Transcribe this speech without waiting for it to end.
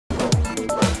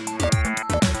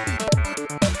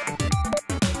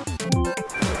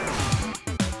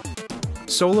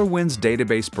SolarWinds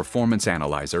Database Performance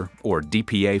Analyzer, or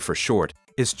DPA for short,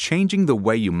 is changing the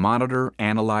way you monitor,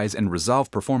 analyze, and resolve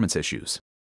performance issues.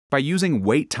 By using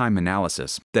wait time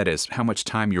analysis, that is, how much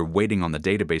time you're waiting on the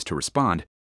database to respond,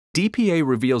 DPA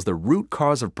reveals the root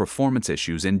cause of performance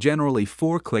issues in generally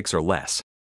 4 clicks or less.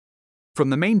 From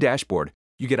the main dashboard,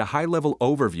 you get a high-level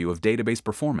overview of database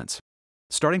performance.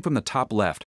 Starting from the top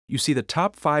left, you see the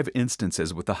top 5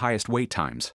 instances with the highest wait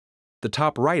times. The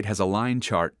top right has a line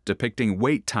chart depicting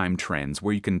wait time trends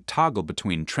where you can toggle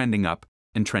between trending up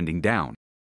and trending down.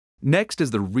 Next is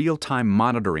the real-time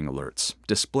monitoring alerts,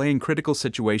 displaying critical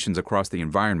situations across the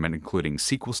environment including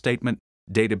SQL statement,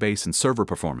 database, and server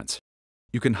performance.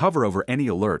 You can hover over any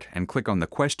alert and click on the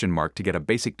question mark to get a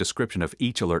basic description of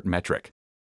each alert metric.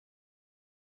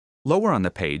 Lower on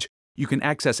the page, you can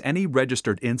access any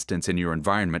registered instance in your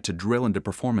environment to drill into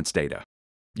performance data.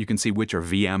 You can see which are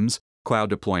VMs,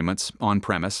 cloud deployments,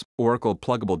 on-premise, Oracle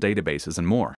pluggable databases, and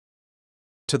more.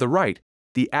 To the right,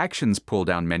 the Actions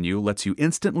pull-down menu lets you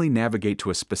instantly navigate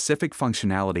to a specific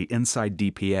functionality inside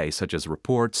DPA such as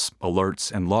reports,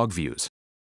 alerts, and log views.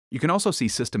 You can also see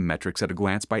system metrics at a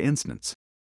glance by instance.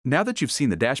 Now that you've seen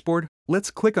the dashboard,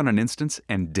 let's click on an instance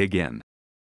and dig in.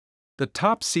 The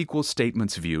top SQL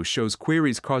statements view shows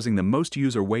queries causing the most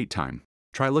user wait time.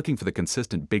 Try looking for the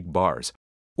consistent big bars.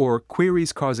 Or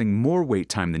queries causing more wait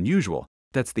time than usual.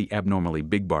 That's the abnormally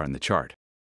big bar in the chart.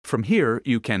 From here,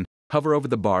 you can hover over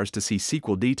the bars to see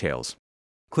SQL details.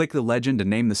 Click the legend to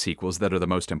name the SQLs that are the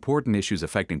most important issues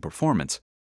affecting performance.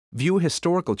 View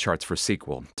historical charts for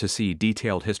SQL to see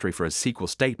detailed history for a SQL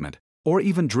statement, or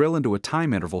even drill into a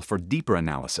time interval for deeper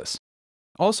analysis.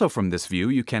 Also from this view,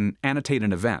 you can annotate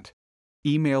an event,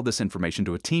 email this information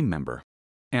to a team member,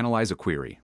 analyze a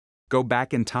query, go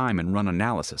back in time and run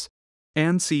analysis,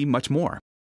 and see much more.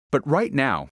 But right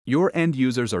now, your end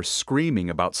users are screaming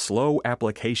about slow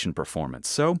application performance,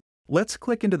 so let's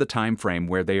click into the time frame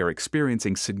where they are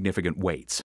experiencing significant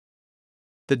waits.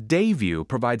 The Day view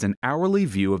provides an hourly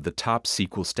view of the top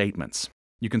SQL statements.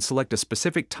 You can select a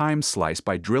specific time slice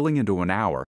by drilling into an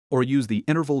hour, or use the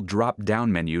Interval drop-down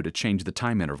menu to change the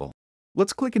time interval.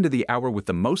 Let's click into the hour with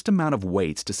the most amount of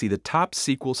waits to see the top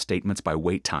SQL statements by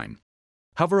wait time.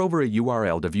 Hover over a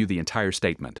URL to view the entire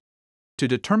statement. To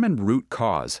determine root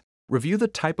cause, review the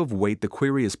type of wait the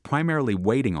query is primarily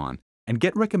waiting on and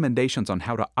get recommendations on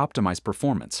how to optimize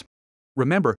performance.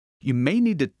 Remember, you may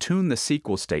need to tune the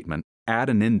SQL statement, add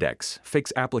an index,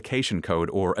 fix application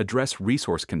code, or address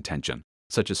resource contention,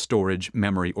 such as storage,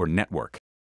 memory, or network.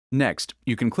 Next,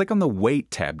 you can click on the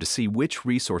Wait tab to see which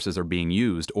resources are being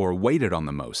used or waited on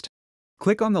the most.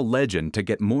 Click on the legend to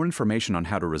get more information on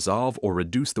how to resolve or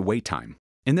reduce the wait time.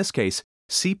 In this case,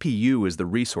 CPU is the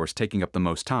resource taking up the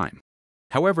most time.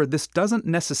 However, this doesn't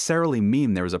necessarily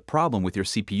mean there is a problem with your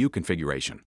CPU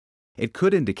configuration. It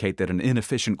could indicate that an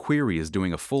inefficient query is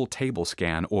doing a full table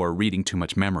scan or reading too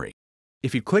much memory.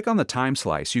 If you click on the time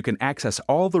slice, you can access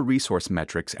all the resource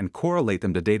metrics and correlate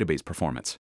them to database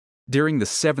performance. During the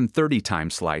 7:30 time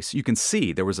slice, you can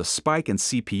see there was a spike in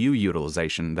CPU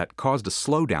utilization that caused a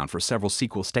slowdown for several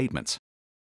SQL statements.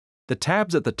 The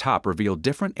tabs at the top reveal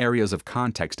different areas of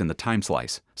context in the time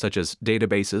slice, such as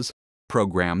databases,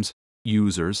 programs,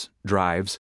 users,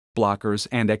 drives, blockers,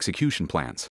 and execution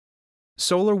plans.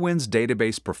 SolarWinds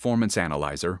Database Performance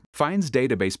Analyzer finds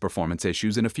database performance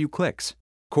issues in a few clicks,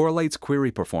 correlates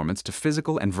query performance to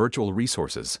physical and virtual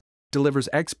resources, delivers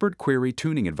expert query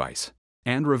tuning advice,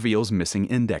 and reveals missing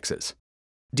indexes.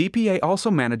 DPA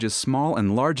also manages small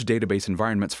and large database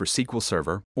environments for SQL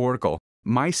Server, Oracle,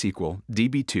 MySQL,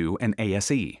 DB2, and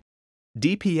ASE.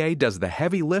 DPA does the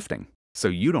heavy lifting, so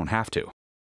you don't have to.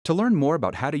 To learn more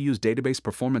about how to use Database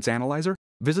Performance Analyzer,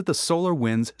 visit the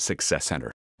SolarWinds Success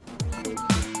Center.